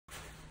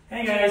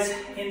Hey guys,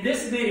 in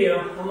this video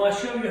I'm going to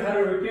show you how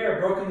to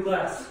repair broken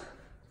glass.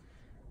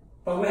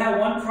 But we have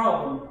one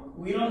problem.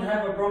 We don't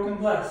have a broken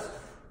glass.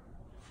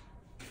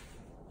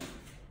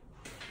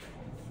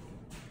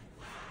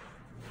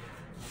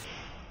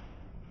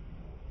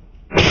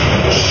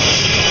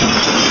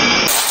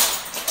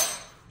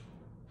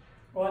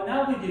 Well,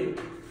 now we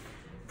do.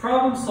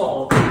 Problem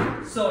solved.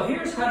 So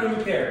here's how to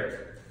repair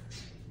it.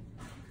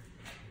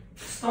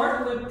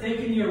 Start with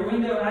taking your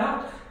window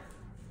out.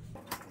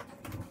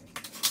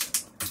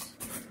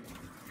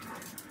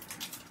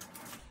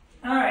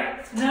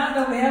 Alright, now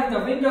that we have the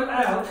window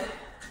out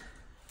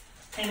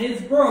and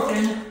it's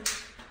broken,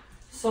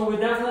 so we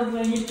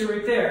definitely need to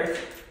repair it.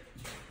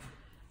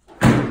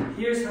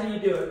 Here's how you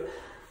do it.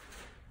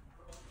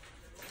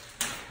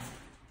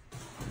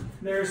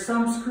 There are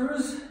some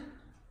screws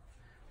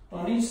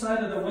on each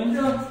side of the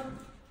window,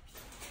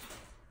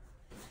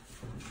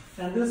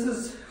 and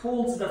this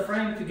holds the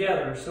frame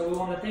together. So we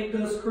want to take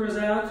those screws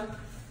out,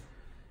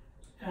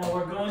 and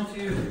we're going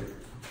to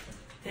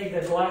take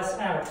the glass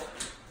out.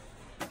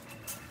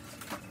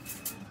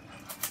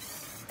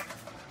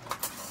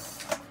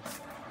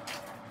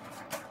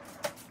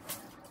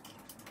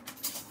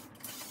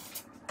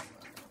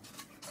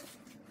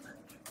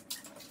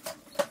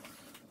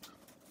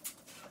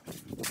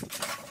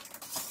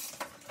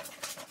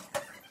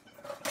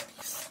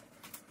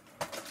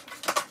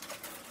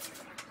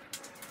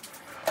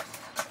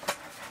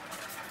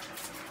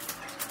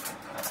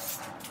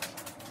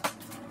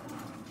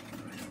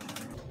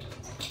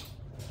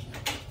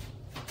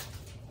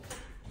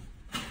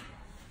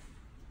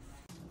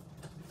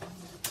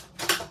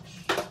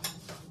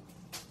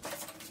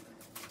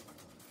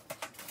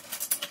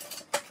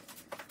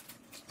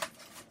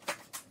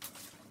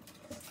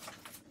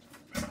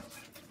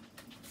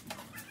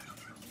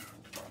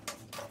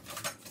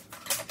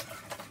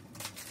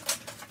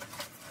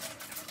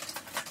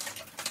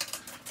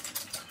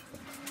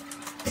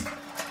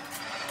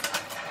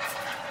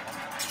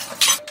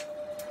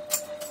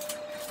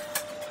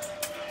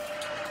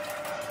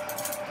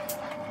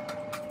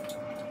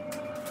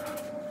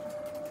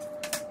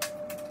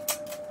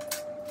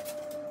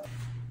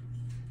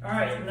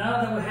 Alright,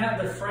 now that we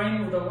have the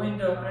frame of the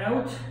window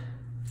out,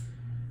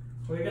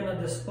 we're going to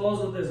dispose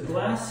of this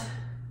glass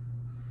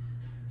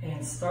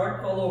and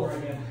start all over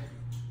again.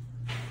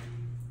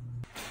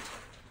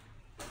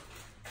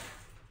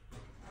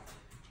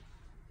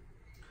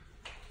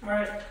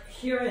 Alright,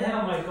 here I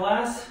have my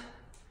glass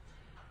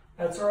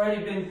that's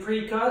already been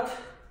pre-cut.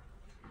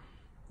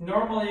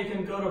 Normally you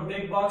can go to a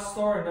big box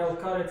store and they'll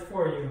cut it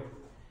for you.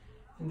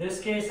 In this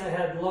case I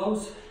had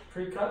Lowe's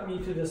pre-cut me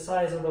to the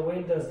size of the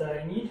windows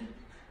that I need.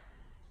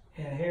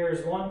 And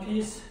here's one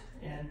piece,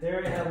 and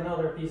there I have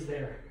another piece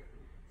there.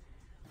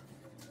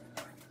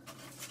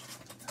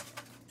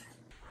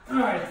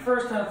 Alright,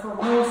 first and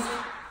foremost,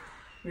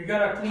 we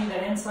gotta clean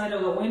the inside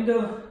of the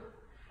window.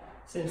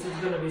 Since it's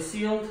gonna be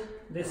sealed,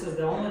 this is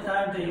the only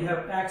time that you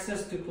have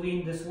access to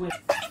clean this window.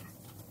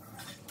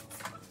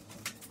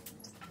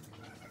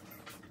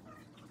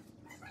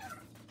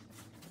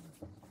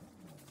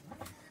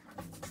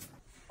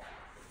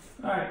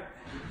 Alright.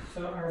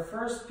 So our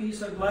first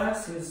piece of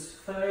glass is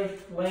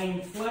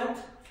laying flat,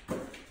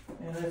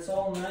 and it's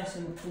all nice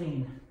and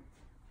clean.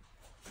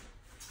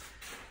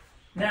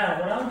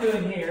 Now what I'm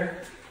doing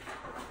here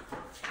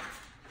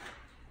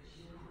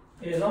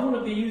is I'm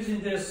going to be using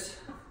this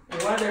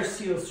weather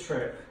seal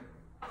strip.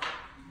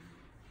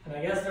 And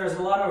I guess there's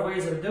a lot of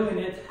ways of doing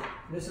it.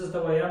 This is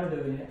the way I'm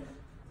doing it.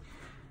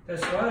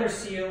 This weather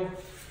seal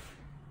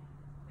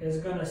is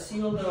going to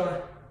seal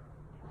the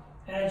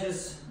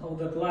edges of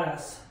the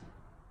glass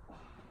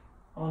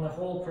on the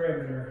whole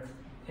perimeter,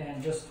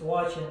 and just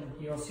watch and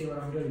you'll see what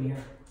I'm doing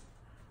here.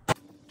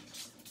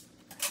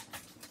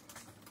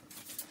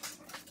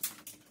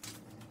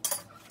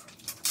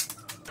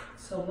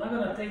 So I'm now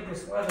going to take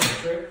this weather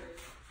strip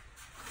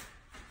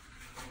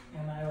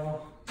and I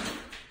will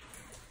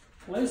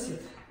place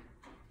it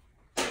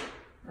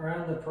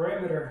around the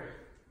perimeter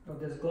of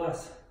this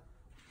glass.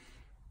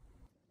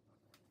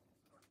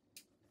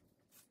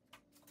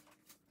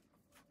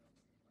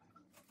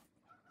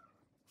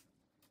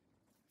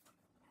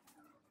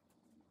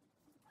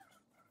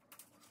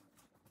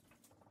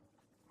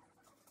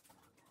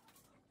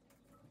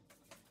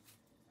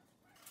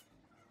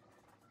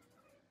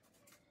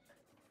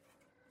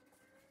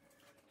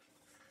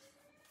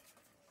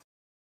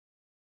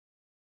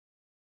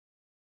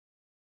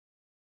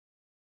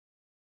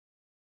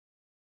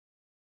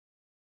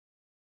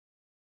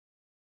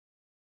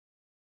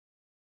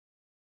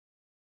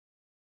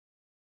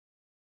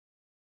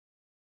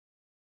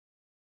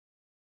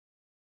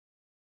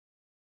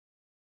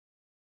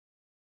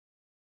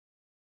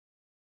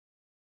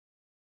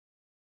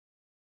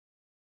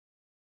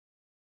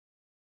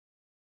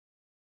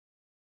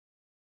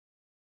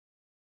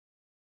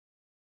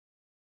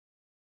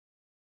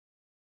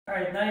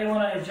 Alright, now you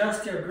want to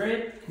adjust your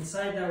grid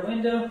inside that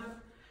window.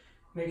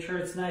 Make sure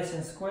it's nice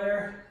and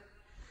square,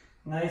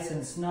 nice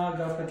and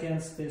snug up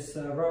against this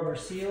rubber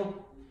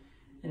seal.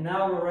 And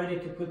now we're ready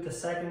to put the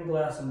second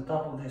glass on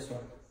top of this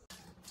one.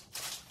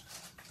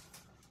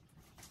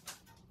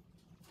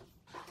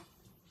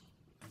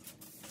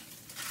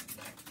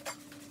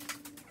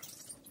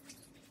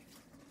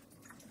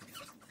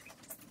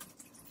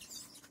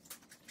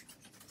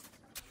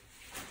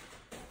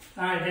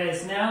 Alright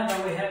guys, now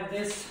that we have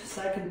this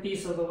second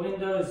piece of the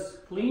windows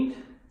cleaned,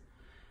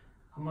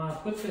 I'm going to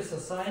put this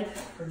aside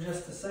for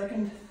just a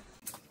second.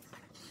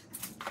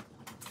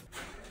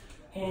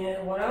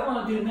 And what I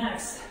want to do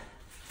next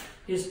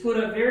is put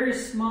a very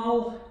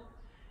small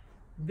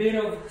bit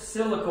of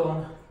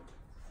silicone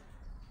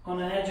on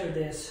the edge of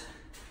this.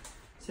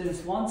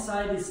 Since one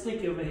side is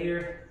sticky over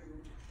here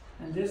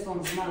and this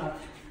one's not,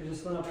 I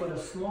just want to put a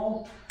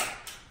small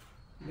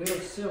bit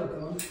of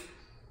silicone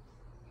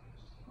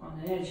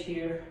on the edge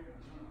here.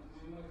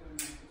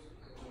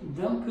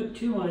 Don't put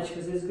too much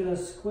because it's going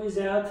to squeeze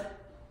out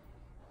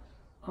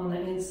on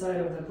the inside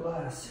of the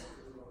glass.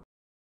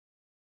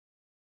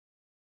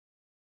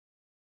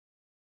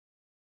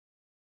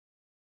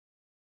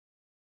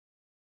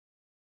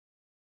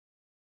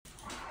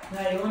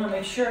 Now you want to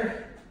make sure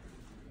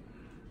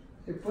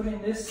you're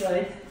putting this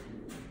side,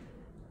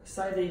 the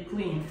side that you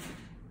clean.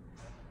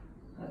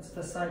 That's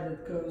the side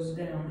that goes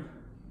down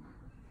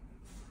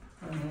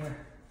on here.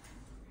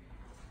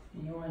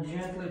 And you want to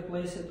gently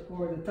place it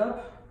over the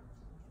top,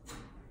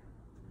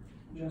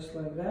 just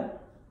like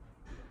that.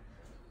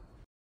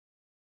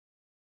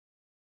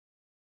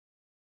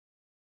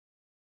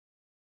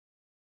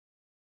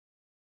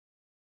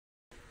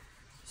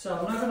 So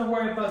I'm not going to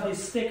worry about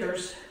these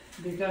stickers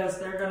because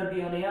they're going to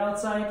be on the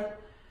outside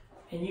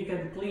and you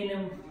can clean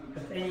them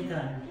at any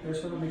time. You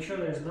just want to make sure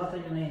there's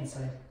nothing on the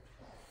inside.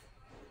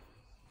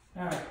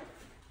 Alright,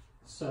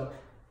 so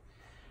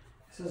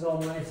this is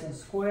all nice and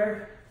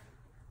square.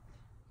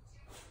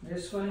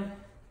 This way,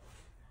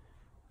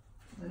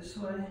 this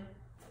way,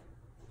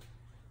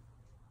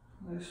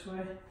 this way.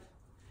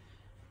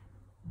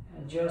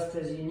 Adjust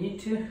as you need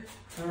to.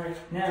 Alright,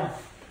 now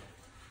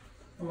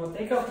I'm going to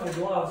take off my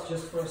gloves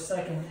just for a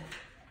second.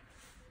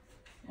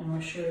 I'm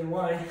going to show you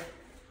why.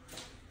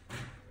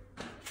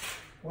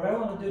 What I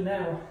want to do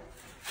now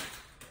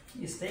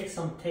is take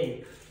some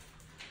tape.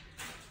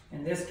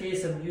 In this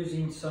case I'm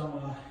using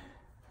some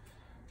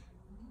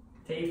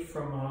tape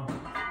from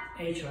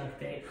HVAC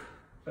tape,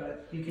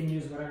 but you can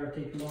use whatever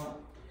tape you want.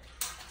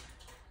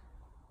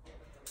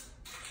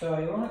 So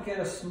you want to get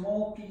a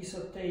small piece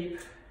of tape,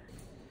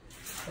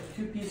 or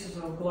 2 pieces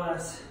of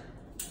glass,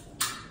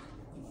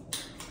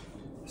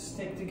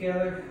 stick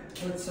together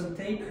with some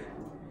tape,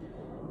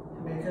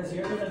 because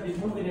you're going to be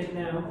moving it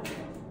now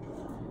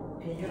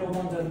and you don't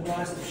want the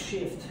glass to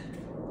shift.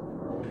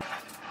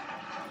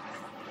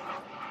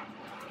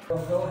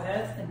 I'll go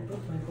ahead and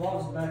put my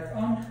gloves back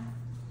on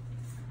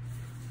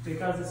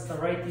because it's the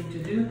right thing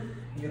to do.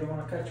 You don't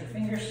want to cut your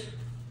fingers.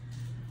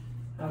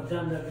 I've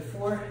done that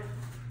before.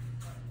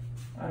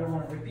 I don't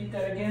want to repeat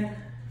that again.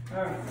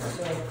 Alright,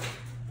 so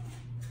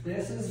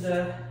this is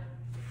the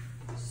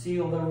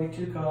seal that we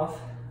took off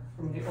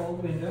from the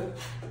old window.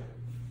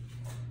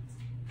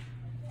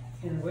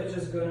 And we're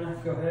just gonna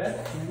go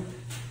ahead and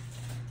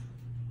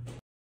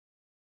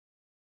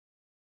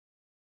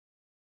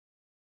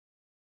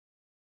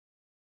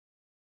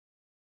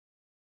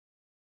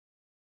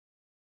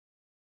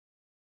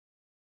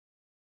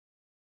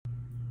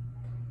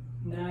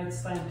now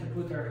it's time to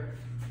put our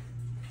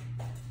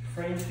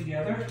frame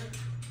together.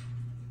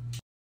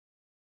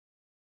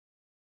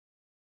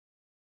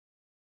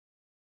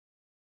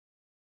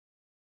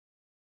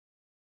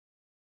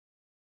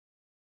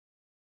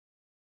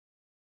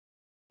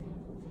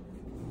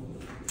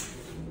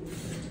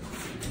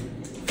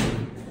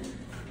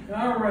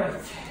 All right,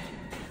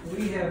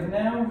 we have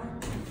now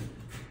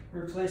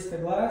replaced the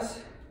glass.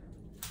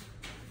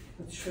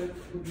 Let's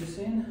put this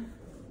in.